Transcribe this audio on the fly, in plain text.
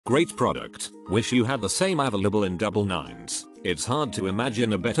Great product. Wish you had the same available in double nines. It's hard to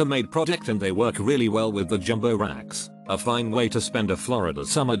imagine a better made product and they work really well with the jumbo racks. A fine way to spend a Florida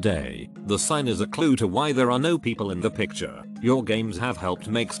summer day. The sign is a clue to why there are no people in the picture. Your games have helped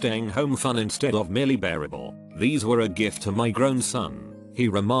make staying home fun instead of merely bearable. These were a gift to my grown son. He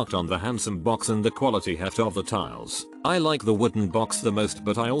remarked on the handsome box and the quality heft of the tiles. I like the wooden box the most,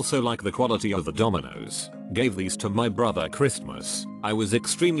 but I also like the quality of the dominoes. Gave these to my brother Christmas. I was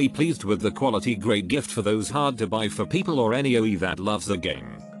extremely pleased with the quality. Great gift for those hard to buy for people or any OE that loves the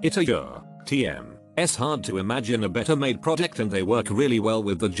game. It's a your TM. It's hard to imagine a better made product and they work really well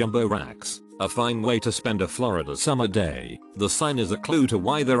with the jumbo racks. A fine way to spend a Florida summer day. The sign is a clue to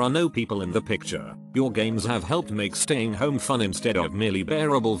why there are no people in the picture. Your games have helped make staying home fun instead of merely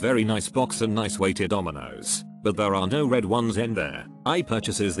bearable. Very nice box and nice weighted dominoes. But there are no red ones in there. I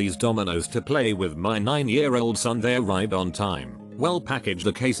purchases these dominoes to play with my 9-year-old son. They arrived on time. Well packaged,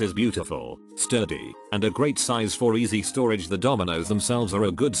 the case is beautiful, sturdy, and a great size for easy storage. The dominoes themselves are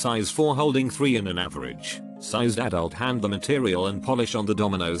a good size for holding 3 in an average sized adult hand. The material and polish on the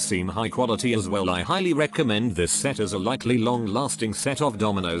dominoes seem high quality as well. I highly recommend this set as a likely long lasting set of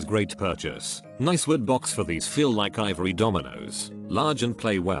dominoes. Great purchase. Nice wood box for these, feel like ivory dominoes. Large and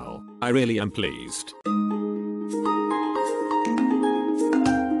play well. I really am pleased.